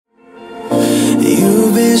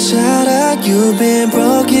You've been shattered, you've been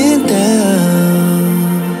broken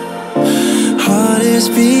down. Heart is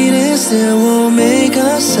beating, still won't make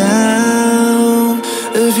a sound.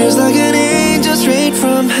 It feels like an angel straight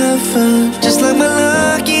from heaven, just like my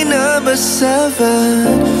lucky number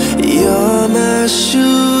 7. You're my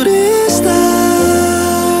shooting star.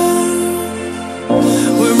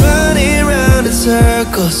 We're running round in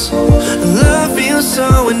circles, love feels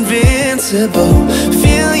so invincible.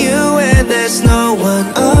 Feel you when there's no one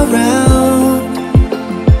around.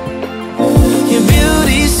 Your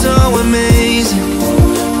beauty's so amazing,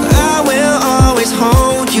 I will always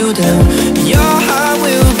hold you down. Your heart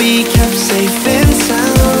will be kept safe and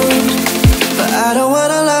sound. But I don't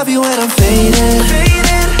wanna love you when I'm faded.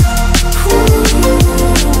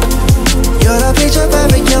 You're the picture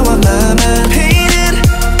perfect, you're on my mind. Painted.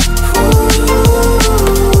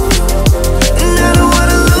 And I don't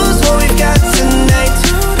wanna lose what we've got tonight,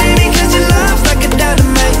 baby, cause your love's like a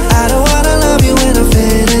dynamite. I don't wanna love you when I'm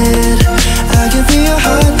faded. I can feel your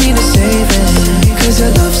heart need to save it, cause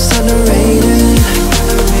your love's underrated.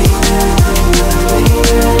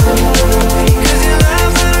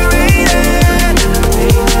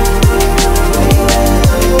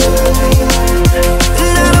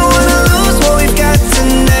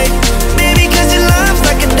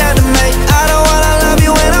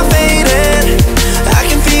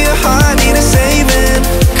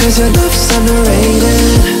 Cause your love's underrated.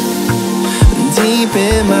 Deep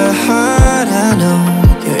in my heart I know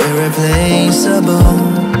you're irreplaceable.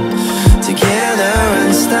 Together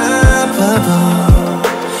unstoppable.